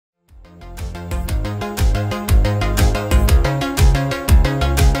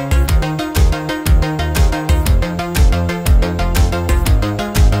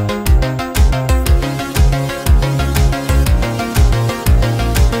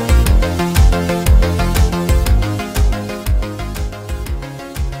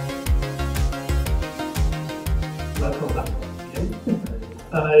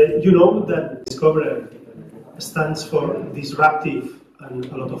You know that Discoverer stands for disruptive and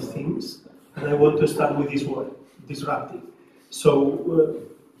a lot of things, and I want to start with this word, disruptive. So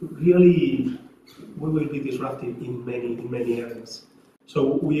really, we will be disruptive in many areas.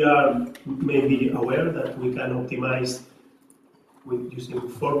 So we are maybe aware that we can optimize with using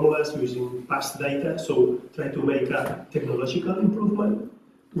formulas, using past data, so try to make a technological improvement.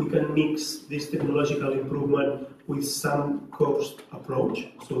 We can mix this technological improvement with some cost approach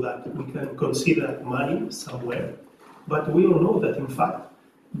so that we can consider money somewhere. But we all know that, in fact,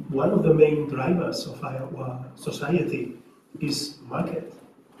 one of the main drivers of our society is market,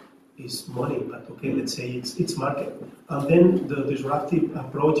 is money, but okay, let's say it's market. And then the disruptive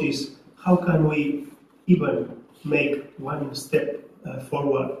approach is how can we even make one step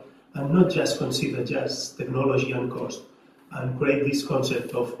forward and not just consider just technology and cost, and create this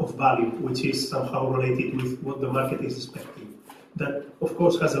concept of value, which is somehow related with what the market is expecting. That, of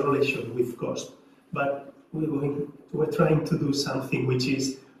course, has a relation with cost, but we're trying to do something which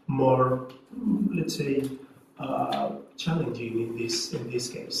is more, let's say, challenging in this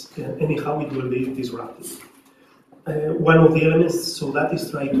case. Anyhow, it will be disruptive. One of the elements, so that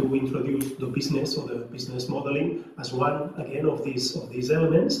is try to introduce the business or the business modeling as one, again, of these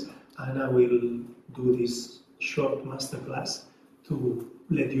elements, and I will do this short masterclass to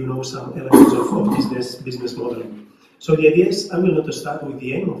let you know some elements of business modeling. So the idea is I will not start with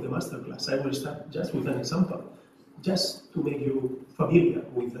the aim of the masterclass. I will start just with an example, just to make you familiar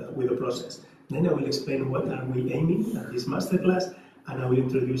with the process. Then I will explain what are we aiming at this masterclass, and I will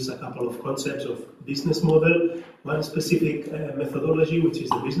introduce a couple of concepts of business model, one specific methodology, which is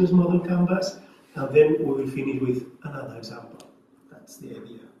the business model canvas, and then we will finish with another example. That's the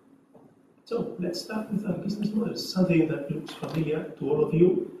idea. So let's start with our business model, something that looks familiar to all of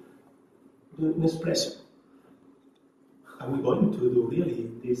you, the Nespresso. Are we going to do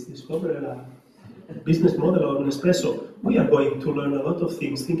really this Discover business model of Nespresso? We are going to learn a lot of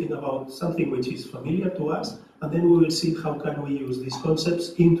things, thinking about something which is familiar to us, and then we will see how can we use these concepts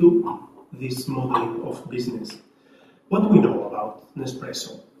into this modeling of business. What do we know about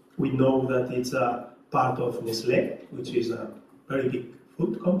Nespresso? We know that it's a part of Nestlé, which is a very big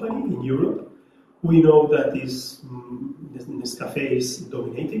food company in Europe. We know that Nescafé is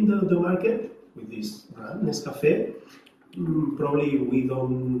dominating the market with this brand, Nescafé. Probably we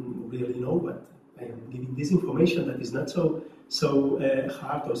don't really know, but I am giving this information that is not so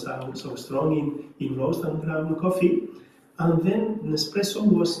hard or so strong in roast and ground coffee. And then Nespresso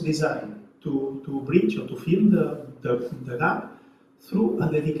was designed to bridge or to fill the gap through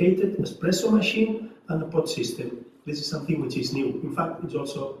a dedicated espresso machine and a pod system. This is something which is new. In fact, it's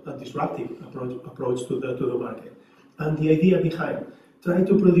also a disruptive approach to the market. And the idea behind, try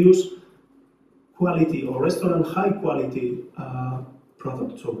to produce quality or restaurant high quality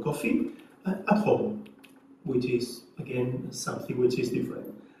products or coffee at home, which is again something which is different.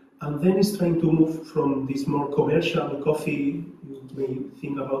 And then it's trying to move from this more commercial coffee. You may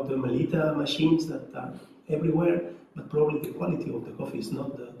think about the Melita machines that are everywhere, but probably the quality of the coffee is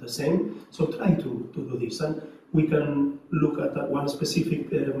not the same. So try to do this. And we can look at one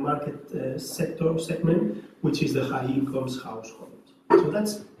specific market segment, which is the high incomes household. So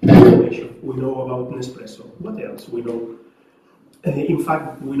that's the information we know about Nespresso. What else we know? In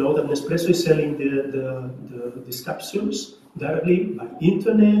fact, we know that Nespresso is selling these capsules directly by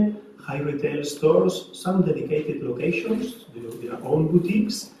internet, high retail stores, some dedicated locations, their own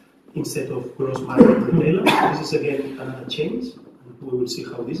boutiques, instead of gross market retailers. This is again another change. We will see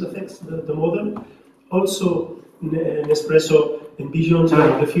how this affects the model. Also, Nespresso envisions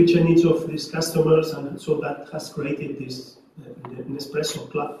the future needs of these customers, and so that has created this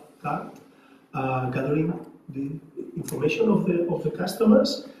Nespresso Club card, gathering the information of the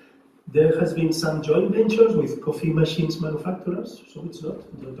customers. There has been some joint ventures with coffee machines manufacturers, so it's not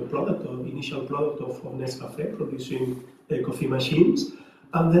the product or initial product of Nescafé producing coffee machines.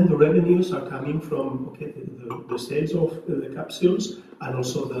 And then the revenues are coming from the sales of the capsules and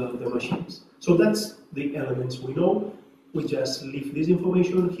also the machines. So that's the elements we know. We just leave this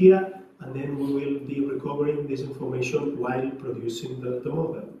information here, and then we will be recovering this information while producing the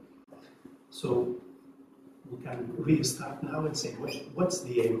model. So we can restart now and say, well, what's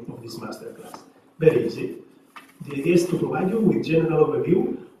the aim of this masterclass? Very easy. The idea is to provide you with general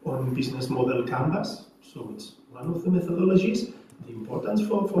overview on business model canvas. So it's one of the methodologies, the importance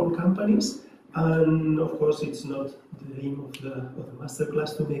for companies, and of course it's not the aim of the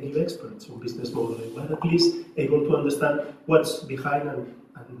masterclass to make you experts on business modeling, but at least able to understand what's behind,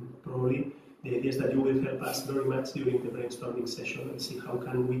 and probably the idea is that you will help us very much during the brainstorming session and see how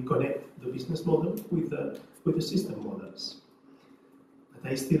can we connect the business model with the system models.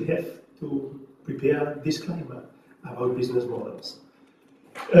 I still have to prepare a disclaimer about business models.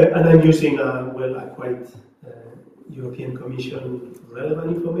 And I'm using a quite European Commission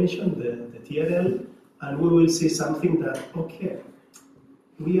relevant information, the TRL, and we will see something that, okay,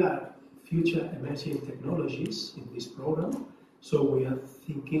 we are future emerging technologies in this program, so we are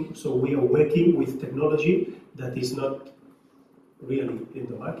working with technology that is not really in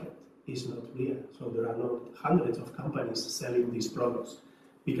the market, is not real. So there are not hundreds of companies selling these products.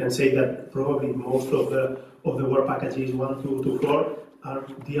 We can say that probably most of the work packages 1, 2 to 4 are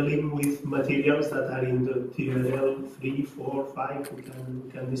dealing with materials that are in the TRL 3, 4, 5, we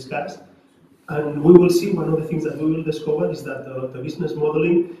can discuss. And we will see, one of the things that we will discover is that the business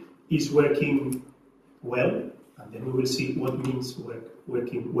modeling is working well, and then we will see what means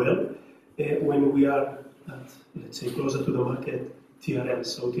working well when we are at, let's say, closer to the market TRL,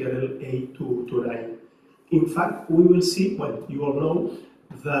 so TRL 8 to 9. In fact, we will see, well, you all know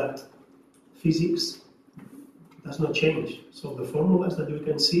that physics does not change. So the formulas that we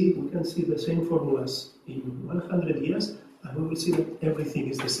can see the same formulas in 100 years, and we will see that everything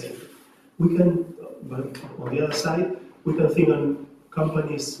is the same. We can, but on the other side, we can think on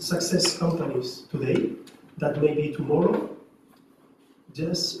companies, success companies today, that maybe tomorrow,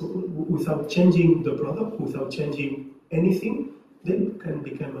 just without changing the product, without changing anything, they can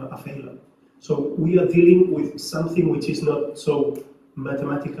become a failure. So we are dealing with something which is not so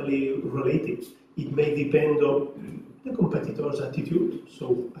mathematically related. It may depend on the competitor's attitude.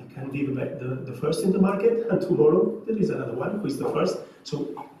 So I can be the first in the market, and tomorrow there is another one who is the first.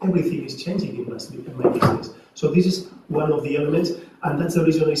 So everything is changing in my business. So this is one of the elements, and that's the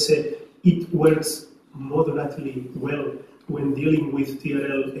reason I said it works moderately well when dealing with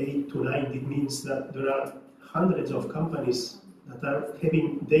TRL 8 to 9. It means that there are hundreds of companies that are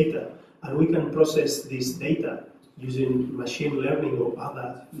having data, and we can process this data using machine learning or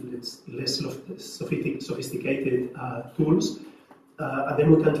other less sophisticated tools, and then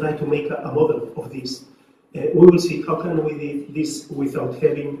we can try to make a model of this. We will see how can we do this without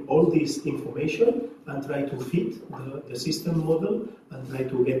having all this information and try to fit the system model and try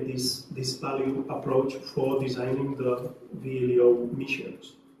to get this value approach for designing the VLEO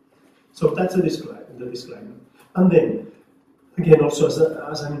missions. So that's the disclaimer. And then, again, also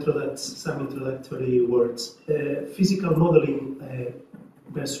as some introductory words, physical modeling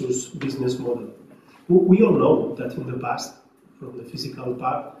versus business model. We all know that in the past, from the physical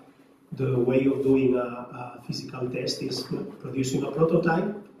part, the way of doing a physical test is producing a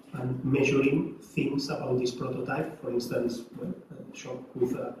prototype and measuring things about this prototype. For instance, a shop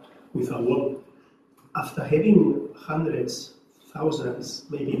with a wall. After having hundreds, thousands,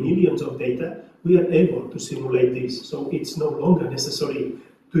 maybe millions of data, we are able to simulate this. So it's no longer necessary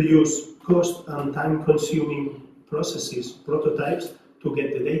to use cost and time-consuming processes, prototypes, to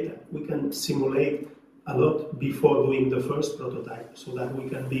get the data. We can simulate a lot before doing the first prototype so that we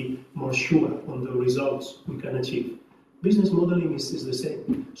can be more sure on the results we can achieve. Business modeling is the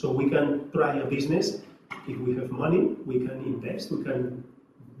same. So we can try a business. If we have money, we can invest, we can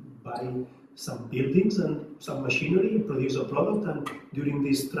buy some buildings and some machinery, produce a product, and during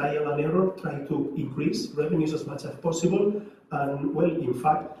this trial and error, try to increase revenues as much as possible. And well, in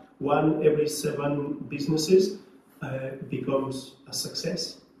fact, 1 every 7 businesses becomes a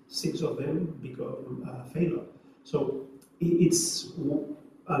success. 6 of them become a failure. So it's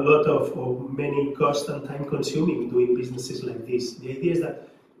a lot of many cost and time consuming doing businesses like this. The idea is that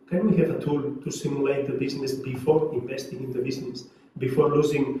can we have a tool to simulate the business before investing in the business, before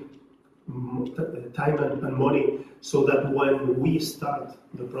losing time and money, so that when we start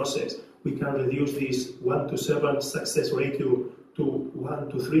the process, we can reduce this 1 to 7 success ratio to 1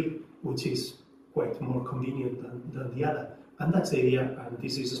 to 3, which is quite more convenient than the other. And that's the idea, and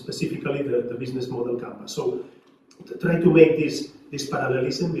this is specifically the business model canvas. So try to make this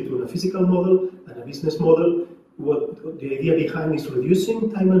parallelism between a physical model and a business model. What the idea behind is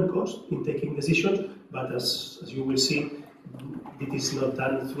reducing time and cost in taking decisions, but as you will see, it is not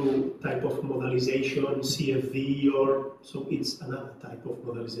done through type of modelization, CFD, or so it's another type of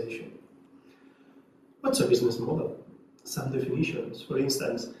modelization. What's a business model? Some definitions. For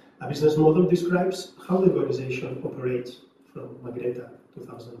instance, a business model describes how the organization operates, from Magreta,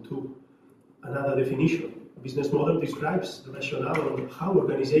 2002. Another definition. A business model describes the rationale on how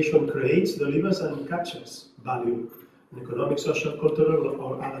organization creates, delivers, and captures value in economic, social, cultural,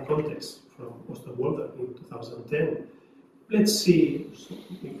 or other contexts, from Osterwalder in 2010. Let's see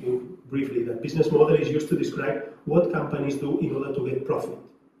briefly that business model is used to describe what companies do in order to get profit.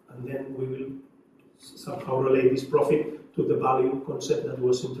 And then we will somehow relate this profit to the value concept that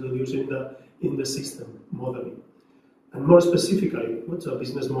was introduced in the system modeling. And more specifically, what's a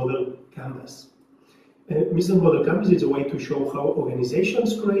business model canvas? Business model canvas is a way to show how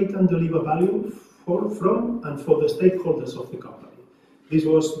organizations create and deliver value from and for the stakeholders of the company. This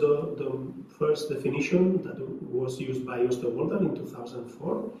was the first definition that was used by Osterwalder in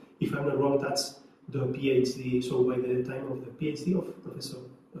 2004. If I'm not wrong, that's the PhD, so by the time of the PhD of Professor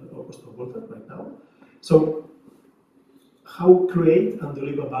Osterwalder right now. So, how create and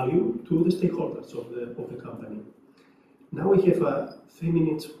deliver value to the stakeholders of the company. Now we have a 3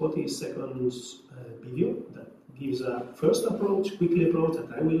 minutes 40 seconds video that gives a first approach, quickly approach that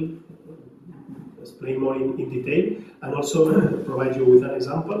I will explain more in detail and also provide you with an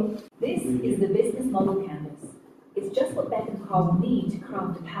example. This is the business model canvas. It's just what Beck and Carl need to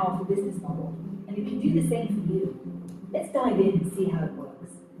craft a powerful business model, and it can do the same for you. Let's dive in and see how it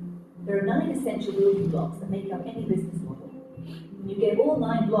works. There are 9 essential building blocks that make up any business model. When you get all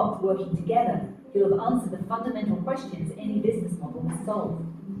 9 blocks working together, you'll have answered the fundamental questions any business model must solve.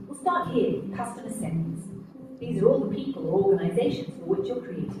 We'll start here with customer segments. These are all the people or organizations for which you're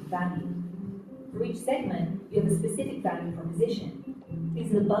creating value. For each segment, you have a specific value proposition.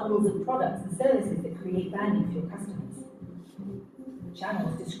 These are the bundles of products and services that create value for your customers.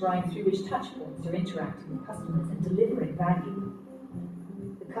 Channels describe through which touchpoints are interacting with customers and delivering value.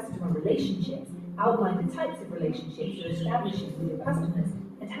 The customer relationships outline the types of relationships you're establishing with your customers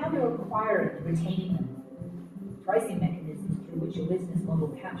and how you're acquiring and retaining them. Pricing mechanisms through which your business model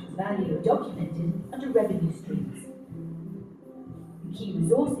captures value are documented under revenue streams. The key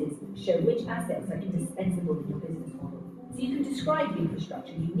resources show which assets are indispensable in your business model, so you can describe the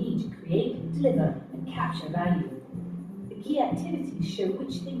infrastructure you need to create, deliver, and capture value. The key activities show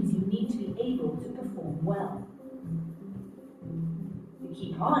which things you need to be able to perform well. The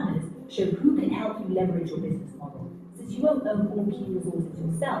key partners show who can help you leverage your business model, since you won't own all key resources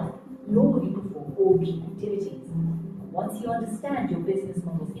yourself, nor will you perform all key activities. Once you understand your business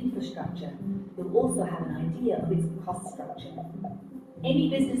model's infrastructure, you'll also have an idea of its cost structure. Any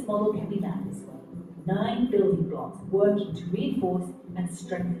business model can be mapped this way: 9 building blocks working to reinforce and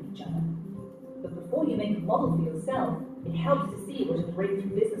strengthen each other. But before you make a model for yourself, it helps to see what a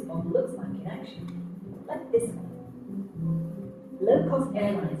breakthrough business model looks like in action. Like this one. Low-cost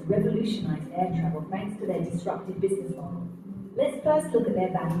airlines revolutionise air travel thanks to their disruptive business model. Let's first look at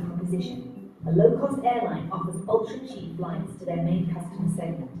their value proposition. A low-cost airline offers ultra-cheap flights to their main customer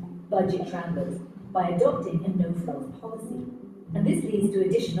segment, budget travelers, by adopting a no-frills policy. And this leads to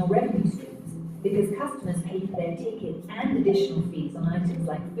additional revenue streams, because customers pay for their ticket and additional fees on items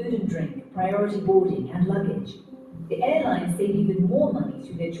like food and drink, priority boarding, and luggage. The airlines save even more money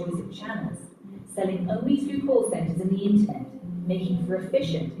through their choice of channels, selling only through call centres and the internet, making for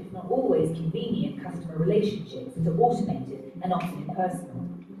efficient, if not always convenient, customer relationships that are automated and often impersonal.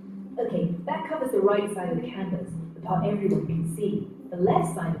 Okay, that covers the right side of the canvas, the part everyone can see. The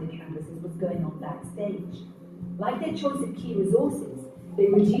left side of the canvas is what's going on backstage. Like their choice of key resources, they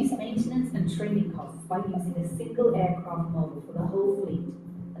reduce maintenance and training costs by using a single aircraft model for the whole fleet.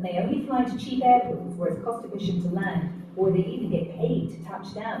 And they only fly to cheap airports where it's cost efficient to land, or they even get paid to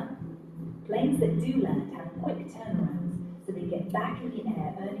touch down. Planes that do land have quick turnarounds, so they get back in the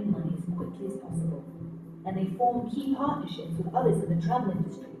air earning money as quickly as possible. And they form key partnerships with others in the travel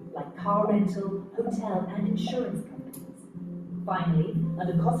industry, like car rental, hotel, and insurance companies. Finally,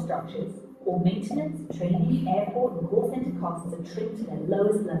 under cost structures, all maintenance, training, airport, and call center costs are trimmed to their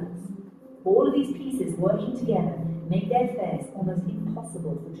lowest levels. All of these pieces working together make their fares almost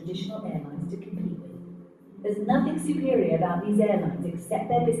impossible for traditional airlines to compete with. There's nothing superior about these airlines except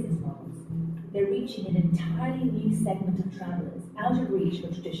their business models. They're reaching an entirely new segment of travelers, out of reach for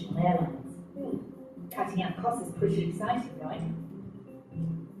traditional airlines. Cutting out costs is pretty exciting, right?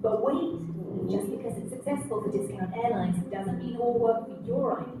 But wait, just because it's successful for discount airlines doesn't mean it will work for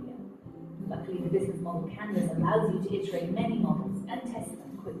your idea. Luckily, the business model canvas allows you to iterate many models and test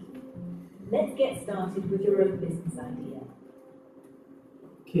them quickly. Let's get started with your own business idea.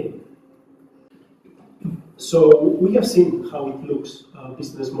 Okay. So we have seen how it looks, a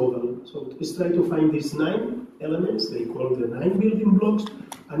business model. So let's try to find these 9 elements, they call the 9 building blocks,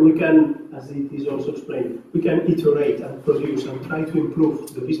 and we can, as it is also explained, we can iterate and produce and try to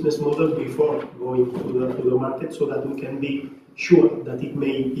improve the business model before going to the market, so that we can be sure that it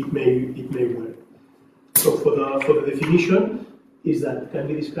may work. So for the definition is that can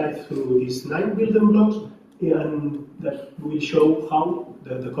be described through these 9 building blocks, and that will show how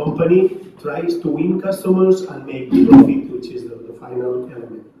the company tries to win customers and make profit, which is the final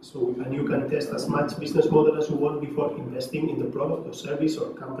element. So, and you can test as much business model as you want before investing in the product or service or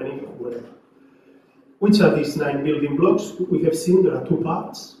company or whatever. Which are these 9 building blocks? We have seen there are 2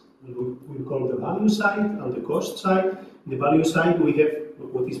 parts. we call the value side and the cost side. In the value side, we have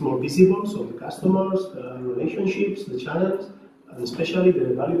what is more visible, so the customers, the relationships, the channels, and especially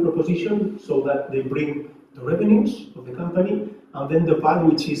the value proposition, so that they bring the revenues of the company. And then the part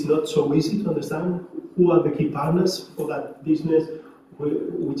which is not so easy to understand, who are the key partners for that business,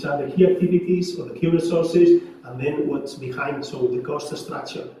 which are the key activities or the key resources, and then what's behind, so the cost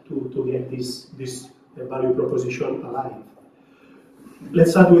structure to get this value proposition alive.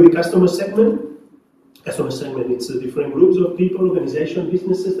 Let's start with the customer segment. Customer segment, it's different groups of people, organizations,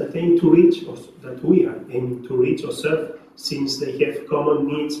 businesses that aim to reach, or that we are aiming to reach or serve, since they have common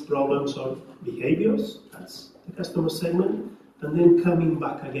needs, problems, or behaviors. That's the customer segment. And then coming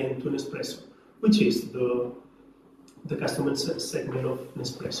back again to Nespresso, which is the customer segment of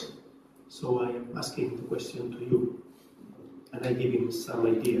Nespresso. So I am asking the question to you, and I give him some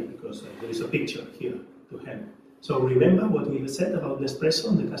idea, because there is a picture here to help. So remember what we have said about Nespresso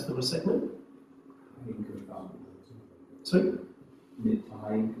and the customer segment? Sorry? Mid to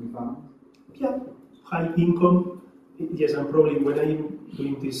high income families? Yeah, high income. Yes, and probably when I'm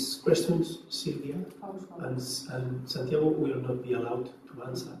doing these questions, Sylvia and Santiago will not be allowed to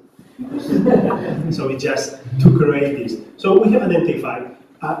answer. So we just to create this. So we have identified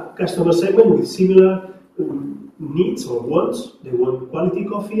a customer segment with similar needs or wants. They want quality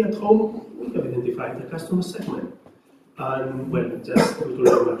coffee at home. We have identified the customer segment. And well, just to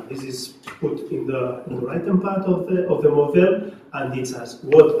remember, this is put in the right-hand part of the model, and it says,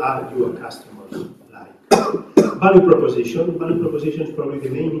 what are your customers like? Value proposition. Value proposition is probably the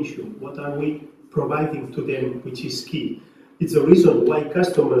main issue. What are we providing to them, which is key? It's the reason why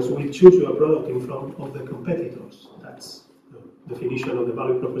customers will choose your product in front of the competitors. That's the definition of the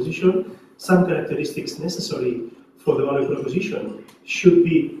value proposition. Some characteristics necessary for the value proposition should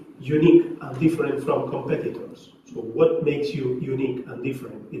be unique and different from competitors. So what makes you unique and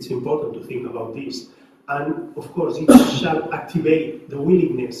different? It's important to think about this. And of course, it shall activate the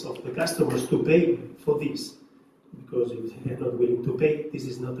willingness of the customers to pay for this. Because if they are not willing to pay, this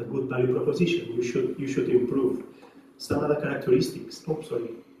is not a good value proposition. You should improve. Some other characteristics. Oh,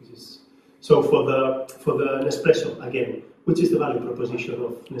 sorry. So for the Nespresso again, which is the value proposition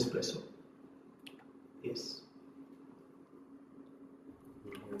of Nespresso? Yes.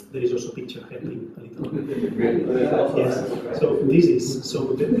 There is also a picture helping a little. Yes. So this is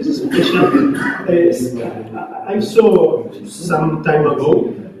special. I saw some time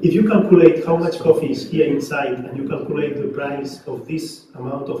ago. If you calculate how much coffee is here inside, and you calculate the price of this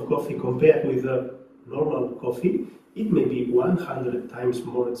amount of coffee compared with the normal coffee, it may be 100 times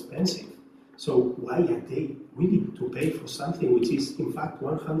more expensive. So why are they willing to pay for something which is in fact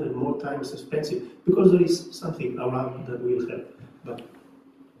 100 more times expensive? Because there is something around that will help.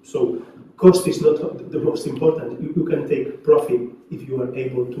 So cost is not the most important. You can take profit if you are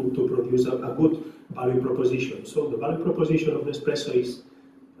able to produce a good value proposition. So the value proposition of Nespresso is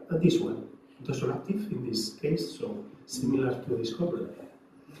this one, disruptive in this case, so similar to Discoverer.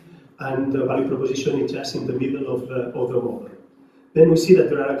 And the value proposition is just in the middle of the model. Then we see that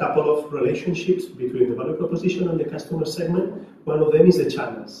there are a couple of relationships between the value proposition and the customer segment. One of them is the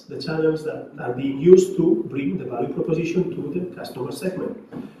channels that are being used to bring the value proposition to the customer segment.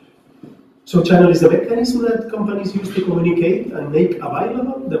 So channel is the mechanism that companies use to communicate and make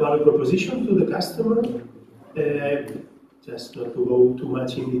available the value proposition to the customer. Just not to go too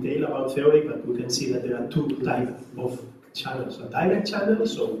much in detail about theory, but we can see that there are two types of channels. A direct channel,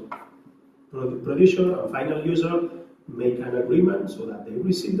 so producer and final user make an agreement so that they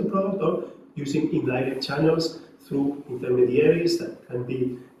receive the product, or using indirect channels through intermediaries that can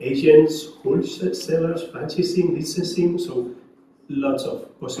be agents, wholesalers, franchising, licensing, so lots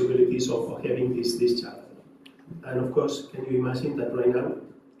of possibilities of having this channel. And of course, can you imagine that right now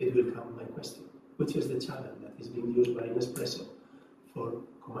it will come my question, which is the channel that is being used by Nespresso for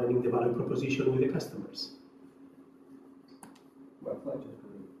combining the value proposition with the customers?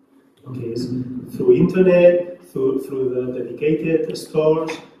 Okay, so through internet, through the dedicated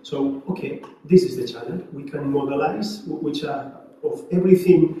stores. So, okay, this is the channel. We can modelize, which are of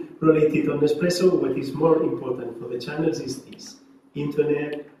everything related on Nespresso. What is more important for the channels is this,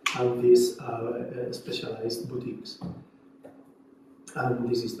 internet and these specialized boutiques. And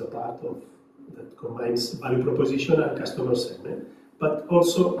this is the part of that combines value proposition and customer segment. But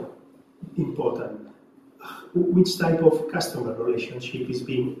also important, which type of customer relationship is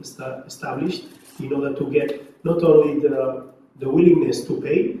being established in order to get not only the willingness to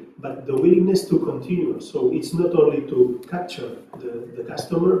pay, but the willingness to continue. So it's not only to capture the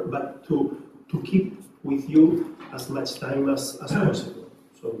customer, but to keep with you as much time as possible.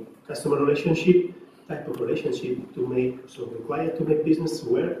 So customer relationship, type of relationship to make, so required to make business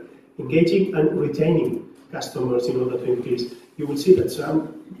work, engaging and retaining customers in order to increase. You will see that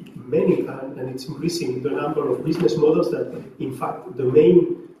many, and it's increasing the number of business models that, in fact, the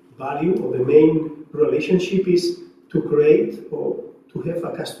main value or the main relationship is to create or to have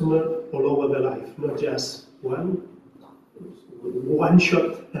a customer all over the life, not just one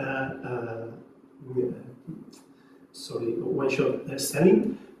shot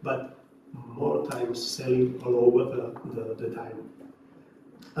selling, but more times selling all over the time.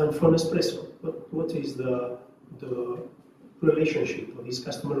 And for Nespresso, what is the relationship, or this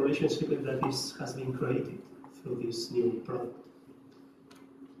customer relationship that has been created through this new product?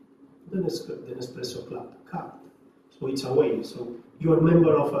 The Nespresso Club card. So it's a way. So you are a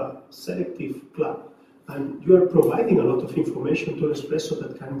member of a selective club, and you are providing a lot of information to Nespresso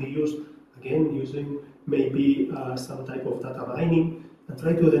that can be used, again, using maybe some type of data mining, and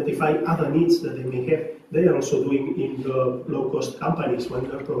try to identify other needs that they may have. They are also doing in the low-cost companies. When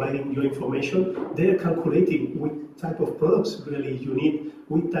they're providing you information, they are calculating what type of products really you need,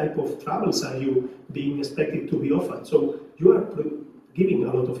 what type of travels are you being expected to be offered. So you are giving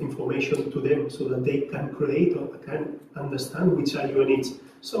a lot of information to them so that they can create or can understand which are your needs.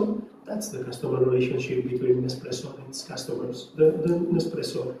 So that's the customer relationship between Nespresso and its customers, the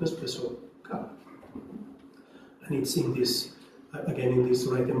Nespresso cup. And it's in this, again, in this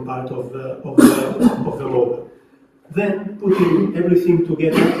right-hand part of the model. Then, putting everything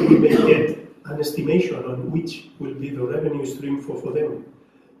together, we may get an estimation on which will be the revenue stream for them.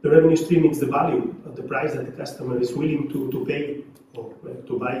 The revenue stream is the value of the price that the customer is willing to pay or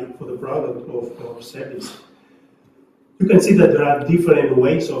to buy for the product or service. You can see that there are different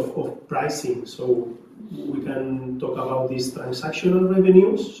ways of pricing. So we can talk about these transactional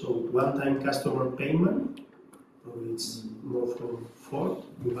revenues, so one-time customer payment. It's more from Ford.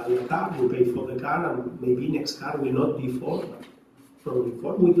 You buy a car, you pay for the car, and maybe next car will not be Ford. Probably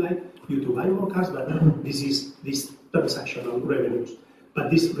Ford would like you to buy more cars, but this is these transactional revenues. But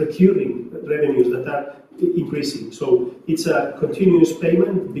these recurring revenues that are increasing. So it's a continuous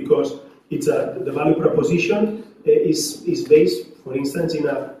payment because it's the value proposition is based, for instance, in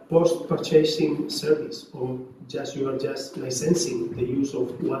a post-purchasing service, or you are just licensing the use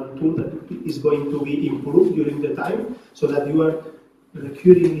of one tool that is going to be improved during the time, so that you are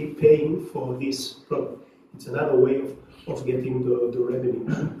recurringly paying for this product. It's another way of getting the revenue,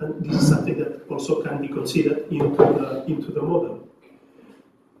 and this is something that also can be considered into the model.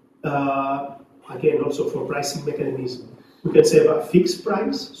 Again, also for pricing mechanism, we can say about fixed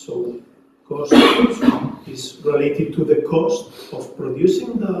price. So cost is related to the cost of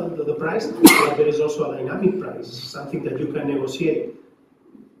producing the price, but there is also a dynamic price, something that you can negotiate.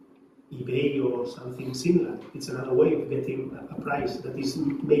 eBay or something similar. It's another way of getting a price that is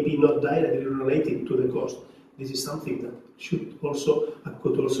maybe not directly related to the cost. This is something that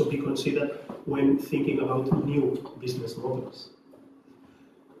could also be considered when thinking about new business models.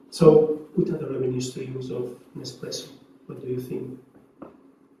 So, what are the revenue streams of Nespresso? What do you think?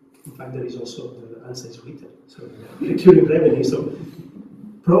 In fact, there is also the answer is written. So, recurring revenue. So,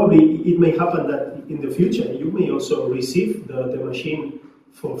 probably it may happen that in the future you may also receive the machine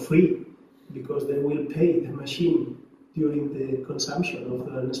for free, because they will pay the machine during the consumption of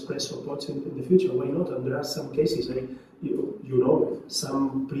the Nespresso pots in the future. Why not? And there are some cases,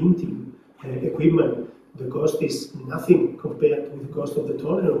 some printing equipment. The cost is nothing compared with the cost of the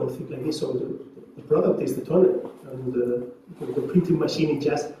toner or things like this. So the product is the toner, and the printing machine is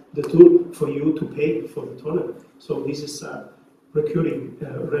just the tool for you to pay for the toner. So this is recurring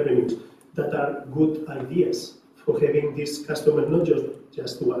revenues that are good ideas for having this customer not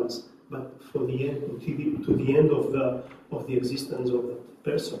just once, but for the end to the end of the existence of the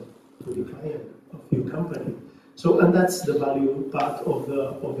person, to the client of your company. So, and that's the value part of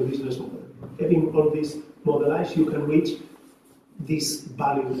the business model. Having all this modelized, you can reach this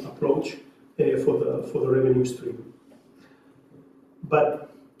value approach for the revenue stream. But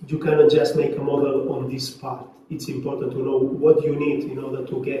you cannot just make a model on this part. It's important to know what you need in order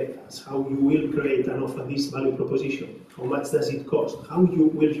to get us, how you will create and offer this value proposition, how much does it cost, how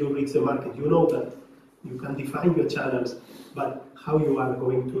will you reach the market. You know that you can define your channels, but how you are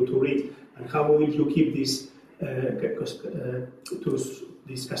going to reach, and how will you keep these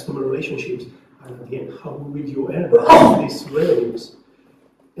customer relationships, and at the end, how will you earn these revenues?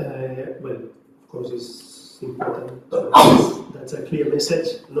 Well, of course, it's important. So that's a clear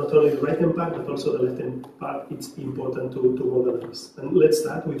message. Not only the right-hand part, but also the left-hand part. It's important to modelize. And let's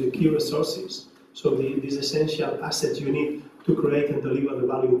start with the key resources. So these essential assets you need to create and deliver the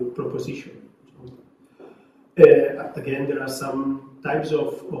value proposition. Again, there are some types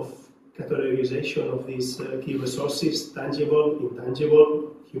of categorization of these key resources: tangible,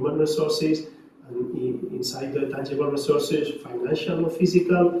 intangible, human resources, and inside the tangible resources, financial or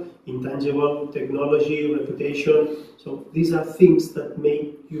physical, intangible, technology, reputation. So these are things that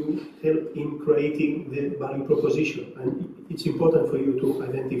make you help in creating the value proposition. And it's important for you to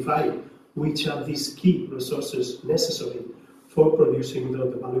identify which are these key resources necessary for producing the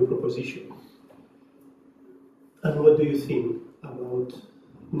value proposition. And what do you think about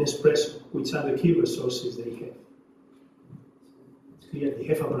Nespresso? Which are the key resources they have? It's clear they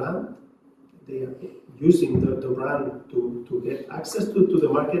have a brand. They are using the brand to get access to the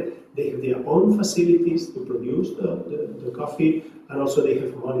market. They have their own facilities to produce the coffee, and also they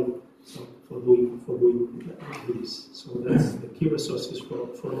have money for doing this. So that's the key resources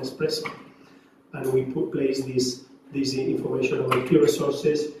for Nespresso. And we place this information about key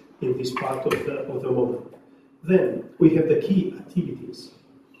resources in this part of the model. Then we have the key activities.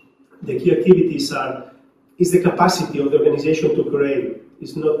 The key activities is the capacity of the organization to create.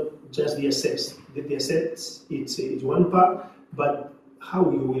 It's not just the assets. The assets, it's one part, but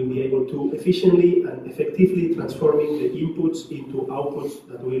how you will be able to efficiently and effectively transforming the inputs into outputs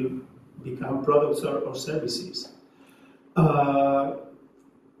that will become products or services.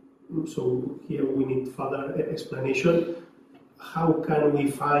 So here we need further explanation. How can we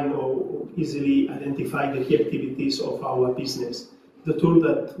find or easily identify the key activities of our business? The tool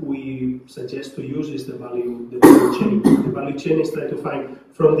that we suggest to use is the value chain. The value chain is trying to find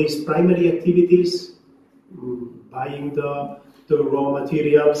from these primary activities, buying the raw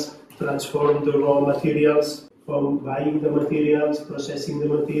materials, transform the raw materials, from buying the materials, processing the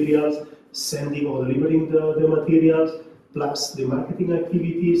materials, sending or delivering the materials, plus the marketing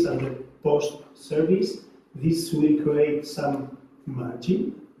activities and the post-service. This will create some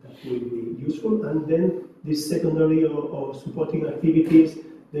margin that will be useful, and then these secondary or supporting activities,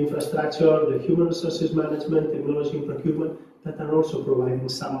 the infrastructure, the human resources management, technology and procurement, that are also providing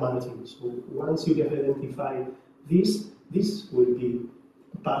some margin. So once you have identified this will be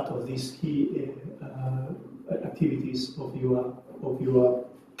part of these key activities of your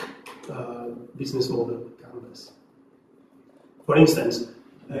business model canvas. For instance,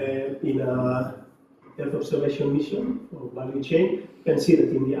 in a Earth observation mission or value chain, you can see that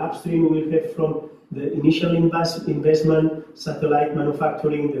in the upstream we'll have from the initial investment, satellite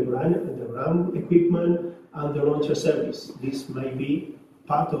manufacturing, the ground equipment, and the launcher service. This might be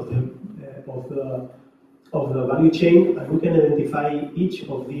part of the value chain, and we can identify each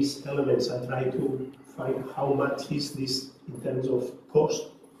of these elements and try to find how much is this in terms of cost,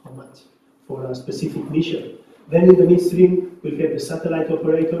 how much for a specific mission. Then in the midstream, we'll have the satellite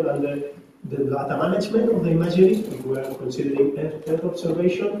operator and the data management of the imagery, if we are considering Earth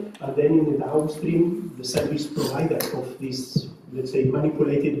observation, and then in the downstream, the service provider of this, let's say,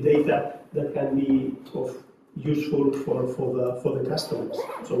 manipulated data that can be useful for the customers.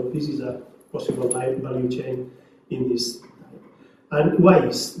 So this is a possible value chain in this. And why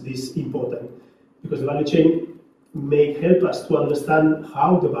is this important? Because the value chain may help us to understand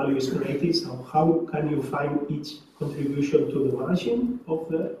how the value is created, so how can you find each contribution to the margin of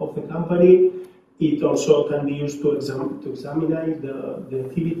the company. It also can be used to examine the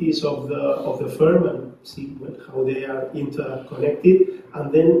activities of the firm and see how they are interconnected,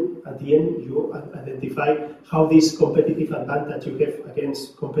 and then at the end you identify how this competitive advantage you have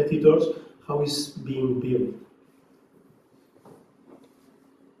against competitors, how is being built.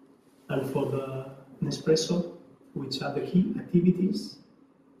 And for the Nespresso, which are the key activities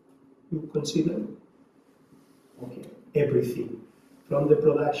you consider? Okay, everything, from the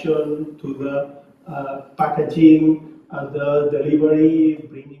production to the packaging and the delivery,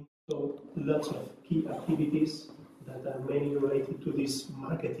 bringing. So lots of key activities that are mainly related to these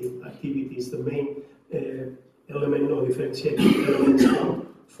marketing activities, the main element or differentiating elements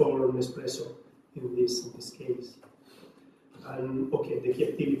for Nespresso in this case. And okay, the key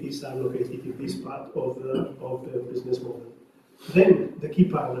activities are located in this part of the business model. Then the key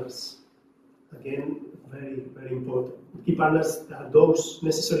partners, again, very, very important. The key partners are those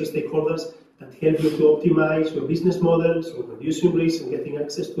necessary stakeholders that help you to optimize your business model, so reducing risk and getting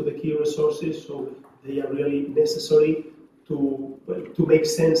access to the key resources. So they are really necessary to make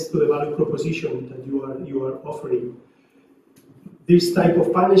sense to the value proposition that you are offering. This type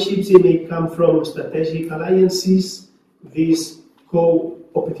of partnerships, they may come from strategic alliances, this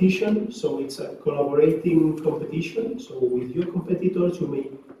co-competition, so it's a collaborating competition. So with your competitors, you may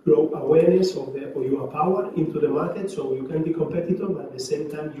grow awareness of your power into the market, so you can be competitor, but at the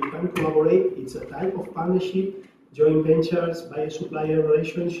same time you can collaborate. It's a type of partnership, joint ventures, buyer-supplier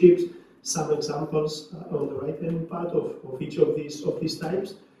relationships. Some examples on the right-hand part of each of these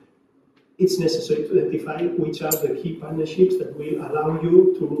types. it's necessary to identify which are the key partnerships that will allow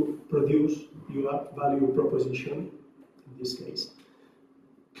you to produce your value proposition in this case.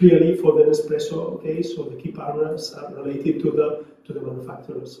 Clearly, for the Nespresso case, so the key partners are related to the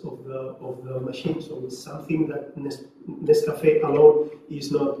manufacturers of the machine. So it's something that Nescafé alone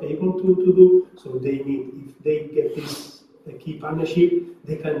is not able to do. So they need, if they get this key partnership,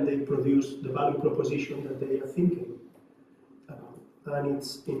 they produce the value proposition that they are thinking about. And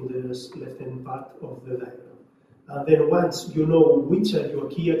it's in the left-hand part of the diagram. And then once you know which are your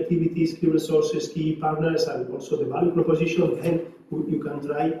key activities, key resources, key partners, and also the value proposition, then you can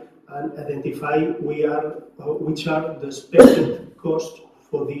try and identify which are the expected costs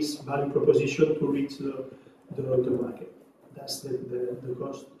for this value proposition to reach the market. That's the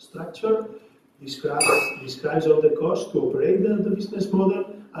cost structure. Describes all the costs to operate the business model,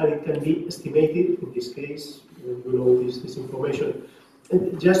 and it can be estimated, in this case, when you know this information.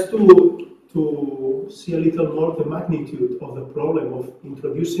 And just to see a little more the magnitude of the problem of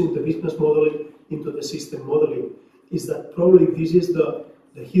introducing the business modeling into the system modeling, is that probably this is the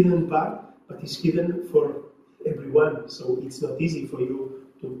hidden part, but it's hidden for everyone. So it's not easy for you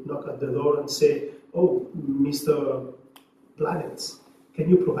to knock at the door and say, oh, Mr. Planets, can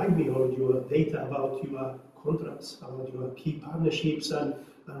you provide me all your data about your contracts, about your key partnerships, and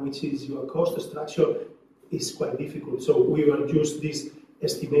which is your cost structure? Is quite difficult. So we will use this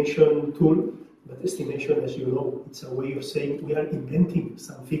estimation tool, but estimation, as you know, it's a way of saying we are inventing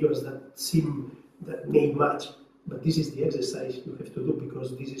some figures that may match, but this is the exercise you have to do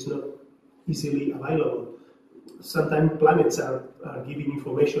because this is not easily available. Sometimes planets are giving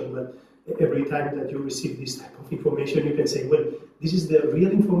information, but every time that you receive this type of information, you can say, well, this is the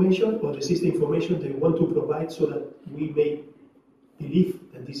real information, or this is the information they want to provide so that we may believe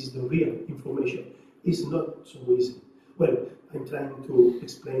that this is the real information. It's not so easy. Well, I'm trying to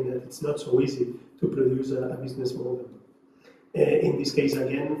explain that it's not so easy to produce a business model. In this case,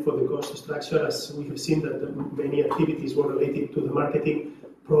 again, for the cost structure, as we have seen that many activities were related to the marketing,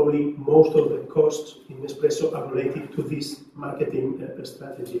 probably most of the costs in Nespresso are related to this marketing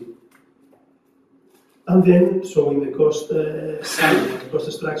strategy. And then, so in the cost side, the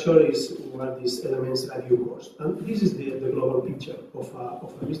cost structure is what these elements reduce cost. And this is the global picture of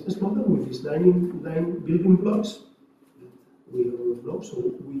a business model with these nine building blocks. We all know, so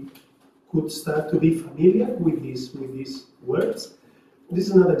we could start to be familiar with these words. This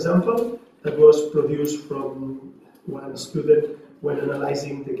is another example that was produced from one student when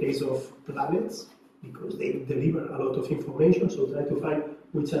analyzing the case of planets, because they deliver a lot of information, so try to find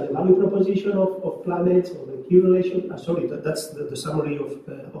which are the value proposition of planets, or the key relation. Sorry, that's the summary of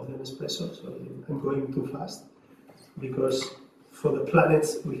the Nespresso, so I'm going too fast, because for the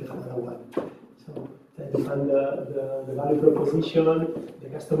planets we have another one. So try to find the value proposition, the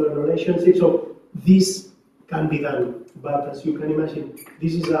customer relationship, so this can be done, but as you can imagine,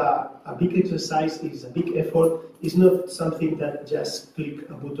 this is a big exercise, it's a big effort. It's not something that just click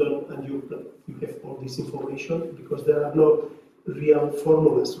a button and you have all this information, because there are no real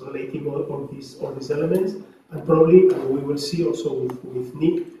formulas relating all these elements, and probably, and we will see also with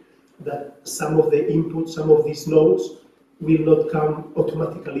Nick, that some of the inputs, some of these nodes will not come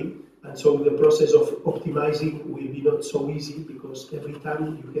automatically, and so the process of optimizing will be not so easy, because every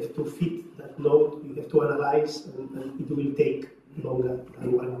time you have to fit that node, you have to analyze, and it will take longer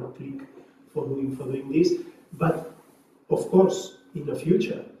than one click for doing this. But of course, in the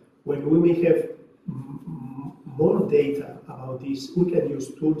future, when we may have more data about this, we can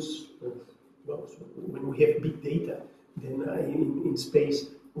use tools. Well, so when we have big data, then in space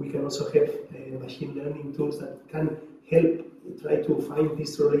we can also have machine learning tools that can help try to find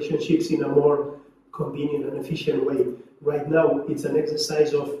these relationships in a more convenient and efficient way. Right now, it's an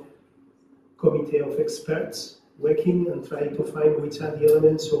exercise of committee of experts working and trying to find which are the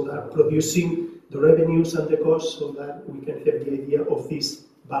elements so that producing the revenues and the costs, so that we can have the idea of this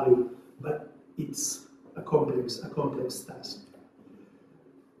value. But it's a complex task.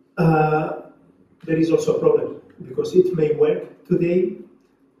 There is also a problem, because it may work today,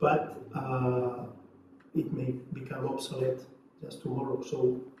 but it may become obsolete just tomorrow.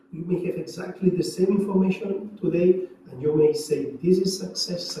 So you may have exactly the same information today, and you may say this is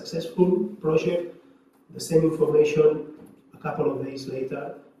successful project, the same information a couple of days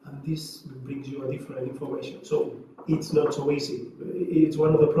later, and this brings you a different information. So it's not so easy. It's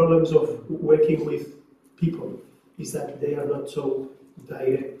one of the problems of working with people, is that they are not so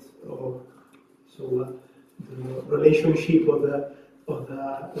direct, or so the relationship or the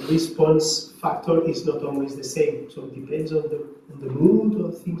response factor is not always the same. So it depends on the mood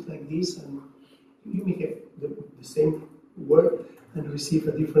or things like this, and you may have the same work, and receive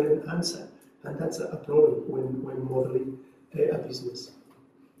a different answer. And that's a problem when modeling a business.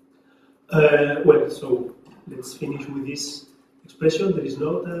 Well, so let's finish with this expression. There is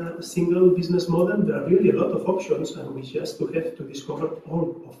not a single business model. There are really a lot of options, and we just have to discover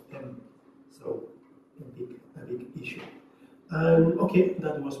all of them. So a big issue. And okay,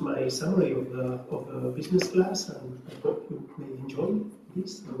 that was my summary of the business class, and I hope you may enjoy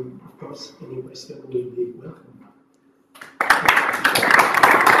this. And of course, any question will be welcome.